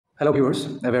Hello viewers,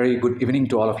 a very good evening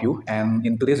to all of you, and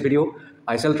in today's video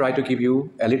I shall try to give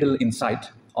you a little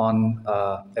insight on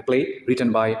a play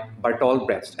written by Bertolt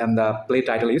Brecht, and the play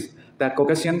title is The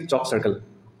Caucasian Chalk Circle.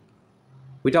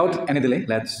 Without any delay,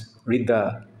 let's read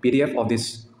the PDF of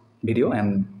this video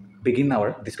and begin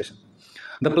our discussion.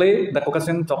 The play The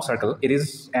Caucasian Chalk Circle, it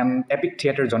is an epic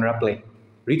theater genre play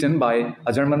written by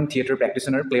a German theater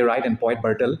practitioner, playwright, and poet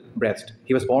Bertolt Brecht.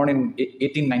 He was born in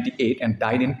 1898 and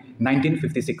died in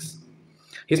 1956.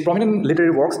 His prominent literary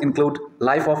works include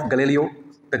Life of Galileo,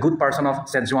 The Good Person of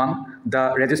Szechuan,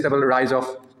 The Resistible Rise of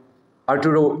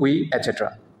Arturo Ui,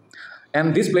 etc.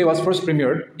 And this play was first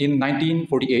premiered in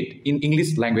 1948 in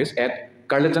English language at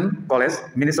Carleton College,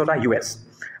 Minnesota, US.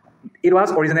 It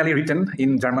was originally written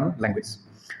in German language,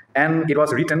 and it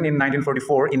was written in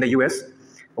 1944 in the US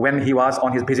when he was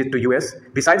on his visit to US.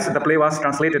 Besides, the play was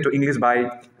translated to English by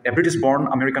a British-born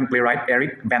American playwright,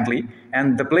 Eric Bentley,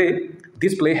 and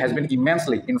this play has been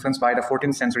immensely influenced by the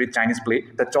 14th century Chinese play,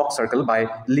 The Chalk Circle by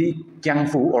Li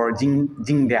Qiangfu or Jing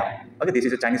Diao. Okay, this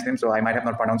is a Chinese name, so I might have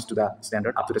not pronounced up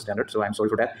to the standard, so I'm sorry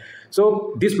for that.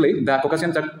 So this play, The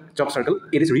Caucasian Chalk Circle,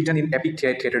 it is written in epic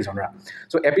theater genre.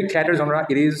 So epic theater genre,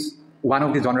 it is one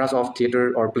of the genres of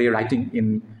theater or playwriting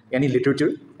in any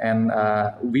literature, and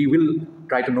we will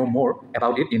try to know more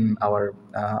about it in our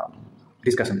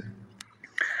discussion.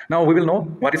 Now we will know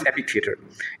what is epic theater.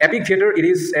 Epic theater, it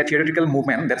is a theoretical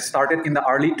movement that started in the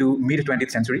early to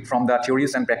mid-20th century from the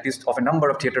theories and practice of a number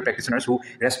of theater practitioners who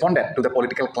responded to the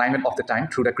political climate of the time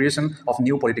through the creation of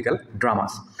new political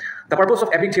dramas. The purpose of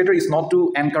epic theater is not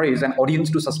to encourage an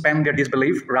audience to suspend their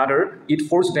disbelief, rather it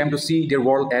forced them to see their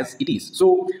world as it is.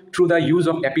 So through the use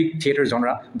of epic theater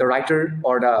genre, the writer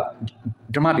or the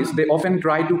dramatist, they often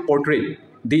try to portray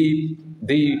the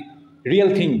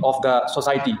real thing of the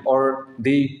society or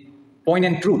the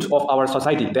poignant truth of our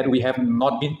society that we have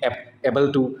not been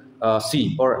able to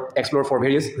see or explore for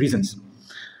various reasons.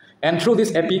 And through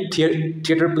this epic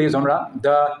theater play genre,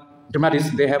 the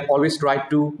dramatists, they have always tried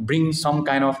to bring some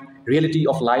kind of reality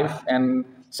of life and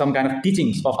some kind of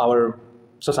teachings of our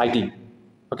society.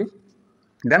 Okay.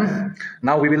 Then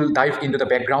now we will dive into the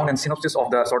background and synopsis of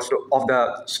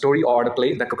the story or the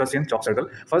play, The Caucasian Chalk Circle.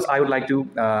 First, I would like to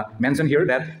mention here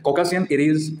that Caucasian, it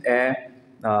is a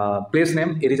place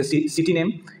name, it is a city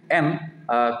name, and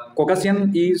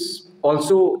Caucasian is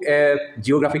also a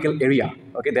geographical area.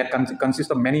 Okay, that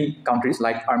consists of many countries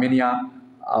like Armenia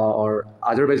or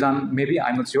Azerbaijan, maybe,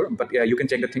 I'm not sure, but you can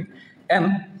check the thing.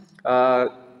 And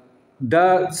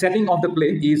the setting of the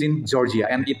play is in Georgia,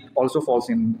 and it also falls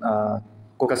in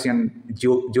Caucasian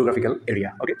geographical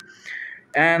area. Okay,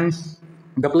 and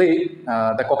the play,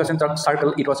 The Caucasian Chalk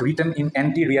Circle, it was written in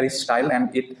anti-realist style,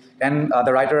 and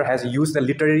the writer has used the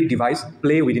literary device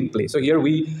play within play. So here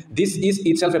this is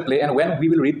itself a play, and when we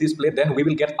will read this play, then we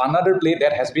will get another play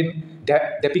that has been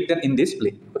depicted in this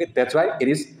play. Okay, that's why it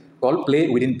is called play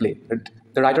within play.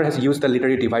 The writer has used the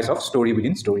literary device of story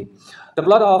within story. The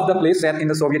plot of the play set in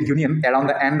the Soviet Union around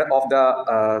the end of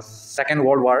the Second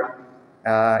World War.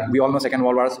 We all know Second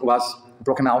World War was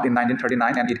broken out in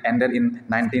 1939, and it ended in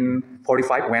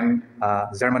 1945 when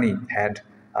Germany had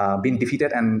been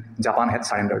defeated and Japan had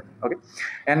surrendered. Okay,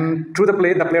 and through the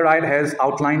play, the playwright has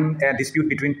outlined a dispute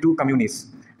between two communists.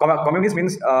 Communist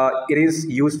means it is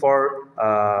used for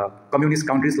communist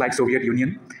countries like Soviet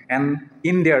Union, and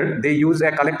in there they use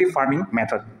a collective farming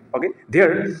method. Okay,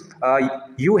 there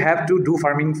you have to do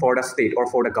farming for the state or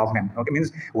for the government. Okay,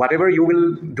 means whatever you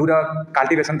will do the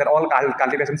cultivation, that all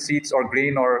cultivation seeds or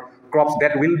grain or crops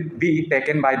that will be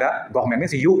taken by the government,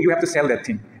 means you have to sell that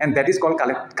thing, and that is called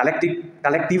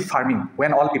collective farming,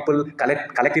 when all people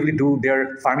collectively do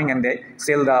their farming and they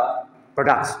sell the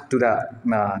products to the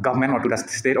government or to the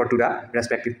state or to the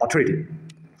respective authority.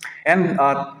 And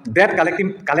that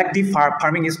collective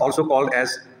farming is also called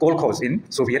as kolkhoz in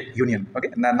Soviet Union. Okay,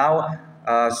 now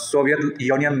Soviet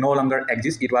Union no longer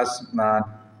exists. It was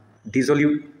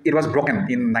dissolved. It was broken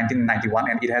in 1991,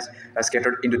 and it has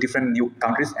scattered into different new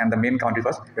countries. And the main country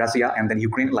was Russia, and then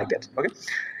Ukraine, like that. Okay,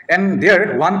 and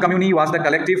there one community was the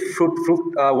collective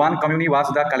one community was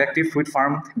the collective fruit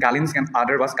farm Galins, and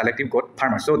other was collective goat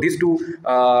farmers. So these two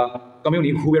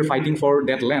community who were fighting for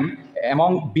that land,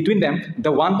 between them,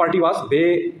 the one party was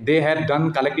they had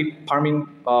done collective farming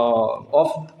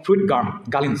of fruit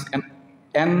Galins,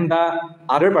 and the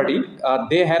other party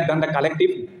they had done the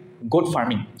collective goat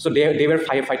farming. So they were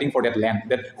fighting for that land,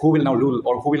 that who will now rule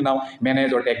or who will now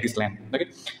manage or take this land.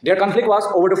 Okay, their conflict was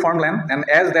over the farmland, and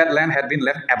as that land had been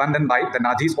left abandoned by the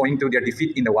Nazis owing to their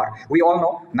defeat in the war. We all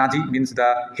know Nazi means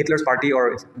the Hitler's party,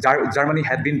 or Germany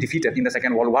had been defeated in the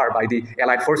Second World War by the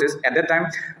Allied forces. At that time,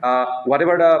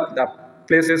 whatever the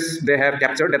places they have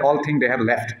captured, that all thing they have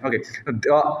left. Okay,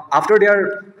 after their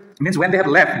means when they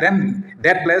have left, then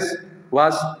that place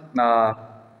was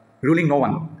ruling no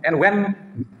one, and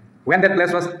when that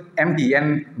place was empty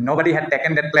and nobody had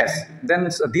taken that place, then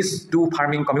these two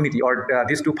farming community or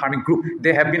these two farming group,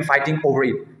 they have been fighting over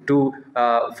it to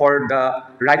for the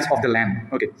rights of the land.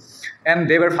 Okay, and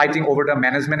they were fighting over the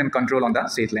management and control on the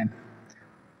said land.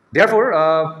 Therefore,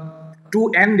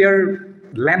 to end their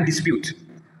land dispute,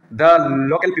 the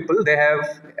local people, they have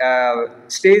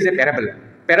staged a parable.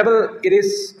 Parable, it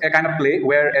is a kind of play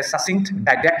where a succinct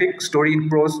didactic story in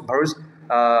prose verse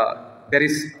that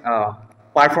is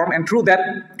performed, and through that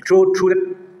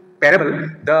parable,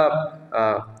 the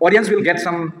audience will get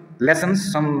some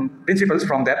lessons, some principles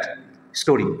from that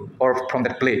story or from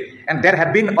that play, and that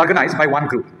have been organized by one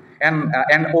group, and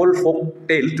an old folk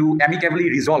tale to amicably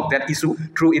resolve that issue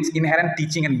through its inherent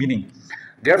teaching and meaning.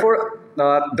 Therefore,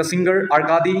 the singer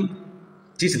Arkady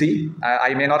Chizdy,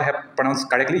 I may not have pronounced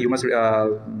correctly, you must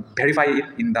verify it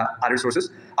in the other sources.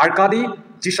 Arkady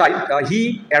Chizdy,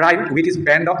 he arrived with his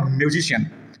band of musicians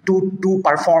to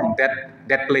perform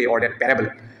that play or that parable,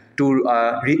 to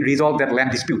resolve that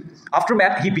land dispute. After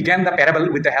that, he began the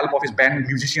parable with the help of his band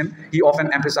musician. He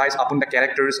often emphasized upon the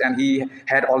characters, and he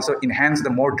had also enhanced the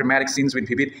more dramatic scenes with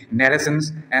vivid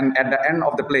narrations. And at the end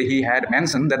of the play, he had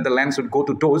mentioned that the land should go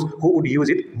to those who would use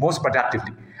it most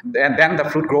productively. And then the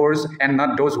fruit growers, and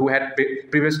not those who had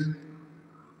previous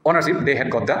ownership, they had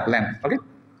got the land. Okay,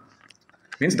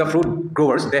 means the fruit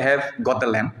growers, they have got the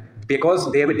land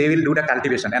because they will do the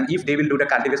cultivation, and if they will do the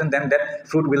cultivation, then that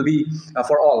fruit will be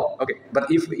for all. Okay, but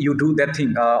if you do that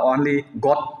thing only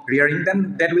God rearing,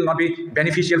 then that will not be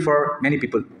beneficial for many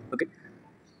people. Okay,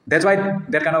 that's why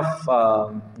that kind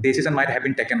of decision might have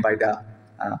been taken by the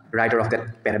writer of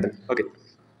that parable. Okay,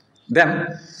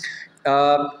 then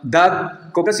the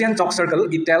Caucasian Chalk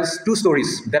Circle, it tells two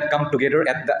stories that come together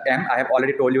at the end. I have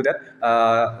already told you that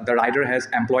the writer has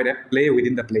employed a play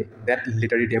within the play, that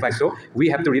literary device. So we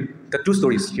have to read the two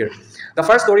stories here. The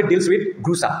first story deals with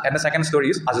Grusa, and the second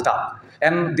story is Azda.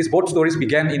 And these both stories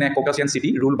began in a Caucasian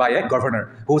city ruled by a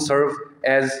governor who served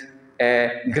as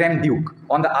a Grand Duke.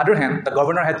 On the other hand, the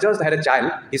governor had just had a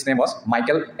child. His name was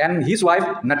Michael, and his wife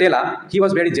Natella, he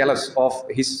was very jealous of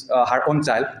his her own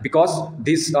child, because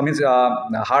this means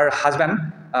her husband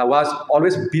was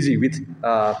always busy with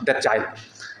that child.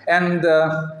 And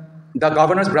the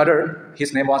governor's brother,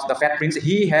 his name was the Fat Prince,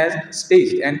 he has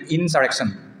staged an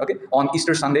insurrection. Okay, on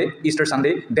Easter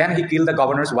Sunday. Then he killed the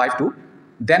governor's wife too.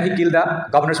 Then he killed the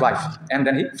governor's wife, and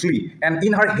then he flee. And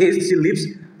in her haste, she leaves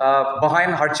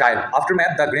behind her child. After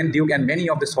that, the Grand Duke and many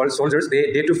of the soldiers,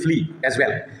 they to flee as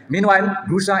well. Meanwhile,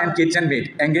 Grusa and Kachen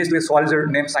Maid engaged with a soldier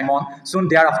named Simon. Soon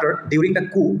thereafter, during the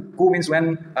coup means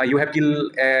when you have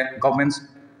killed a government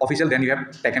official, then you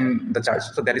have taken the charge.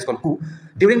 So that is called coup.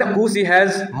 During the coup, she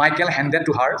has Michael handed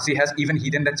to her. She has even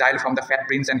hidden the child from the Fat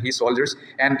Prince and his soldiers,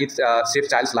 and it saves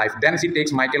child's life. Then she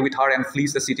takes Michael with her and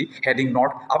flees the city, heading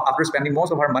north. After spending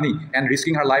most of her money and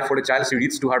risking her life for the child, she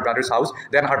reaches to her brother's house.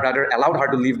 Then her brother allowed her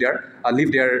to live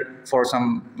there for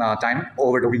some time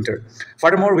over the winter.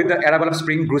 Furthermore, with the arrival of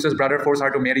spring, Grusa's brother forced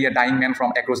her to marry a dying man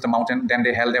from across the mountain. Then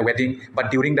they held a wedding. But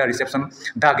during the reception,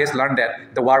 the guests learned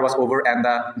that the war was over and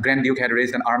the Grand Duke had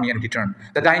raised an army and returned.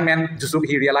 The dying man, Yusuf,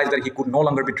 he realized that he could no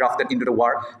longer be drafted into the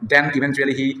war. Then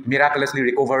eventually he miraculously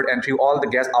recovered and threw all the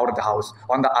guests out of the house.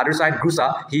 On the other side,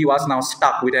 Grusa, he was now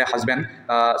stuck with a husband.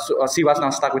 She was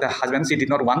now stuck with a husband she did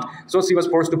not want. So she was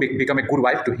forced to become a good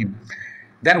wife to him.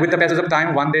 Then with the passage of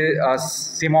time, one day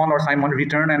Simon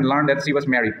returned and learned that she was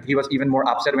married. He was even more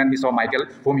upset when he saw Michael,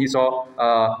 whom he thought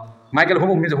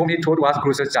was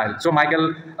Grusa's child. So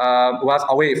Michael was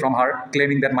away from her,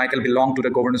 claiming that Michael belonged to the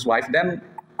governor's wife. Then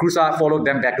Grusa followed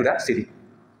them back to the city.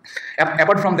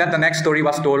 Apart from that, the next story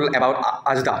was told about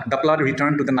Azda. The plot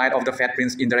returned to the night of the Fat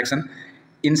Prince insurrection.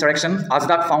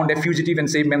 Azda found a fugitive and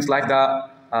saved man's life.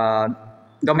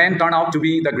 The man turned out to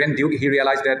be the Grand Duke. He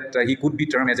realized that he could be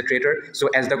termed as a traitor. So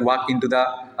Azda walked into the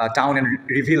town and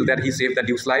revealed that he saved the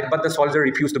Duke's life. But the soldier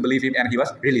refused to believe him and he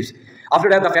was released. After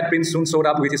that, the Fat Prince soon showed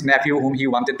up with his nephew, whom he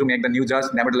wanted to make the new judge.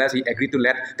 Nevertheless, he agreed to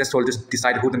let the soldiers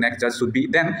decide who the next judge should be.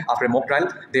 Then, after a mock trial,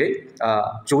 they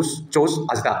chose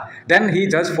Azda. Then he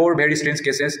judged 4 very strange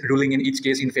cases, ruling in each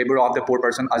case in favor of the poor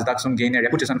person. Azda soon gained a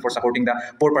reputation for supporting the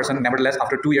poor person. Nevertheless,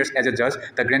 after 2 years as a judge,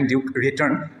 the Grand Duke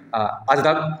returned.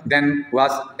 Azda then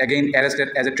was again arrested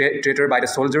as a traitor by the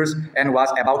soldiers and was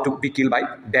about to be killed by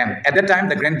them. At that time,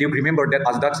 the Grand Duke remembered that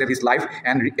Azda saved his life,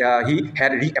 and he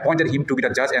had reappointed him to be the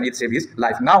judge, and it saved his his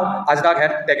life. Now, Azdag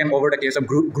had taken over the case of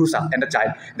Grusa and the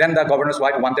child. Then the governor's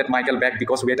wife wanted Michael back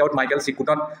because without Michael, she could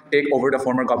not take over the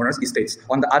former governor's estates.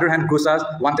 On the other hand,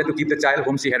 Grusa wanted to keep the child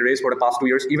whom she had raised for the past 2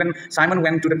 years. Even Simon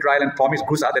went to the trial and promised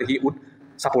Grusa that he would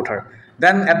support her.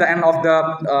 Then at the end of the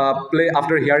play,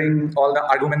 after hearing all the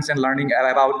arguments and learning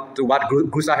about what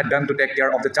Grusa had done to take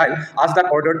care of the child,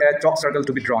 Azdag ordered a chalk circle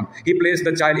to be drawn. He placed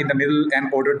the child in the middle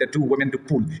and ordered the two women to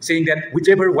pull, saying that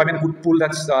whichever woman would pull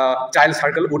that child's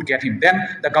circle would get him. Then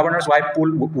the governor's wife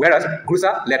pulled, whereas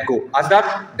Grusa let go.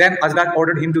 Then Azdag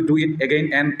ordered him to do it again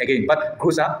and again, but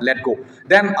Grusa let go.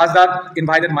 Then Azdag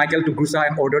invited Michael to Grusa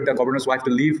and ordered the governor's wife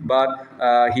to leave, but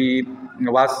he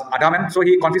was adamant, so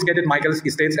he confiscated Michael's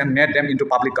estates and made them into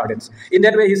public gardens. In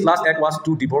that way, his last act was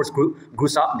to divorce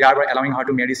Grusa, thereby allowing her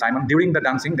to marry Simon. During the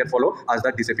dancing that followed,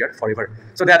 Azdag disappeared forever.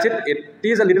 So that's it. It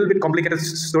is a little bit complicated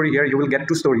story here. You will get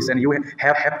two stories, and you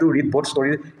have to read both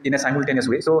stories in a simultaneous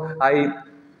way. So I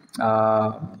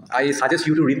suggest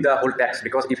you to read the whole text,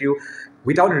 because if you,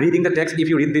 without reading the text, if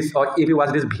you read this or if you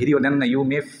watch this video, then you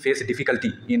may face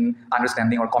difficulty in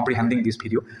understanding or comprehending this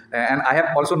video. And I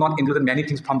have also not included many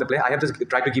things from the play. I have just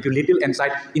tried to give you little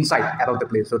insight about the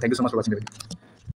play. So thank you so much for watching the video.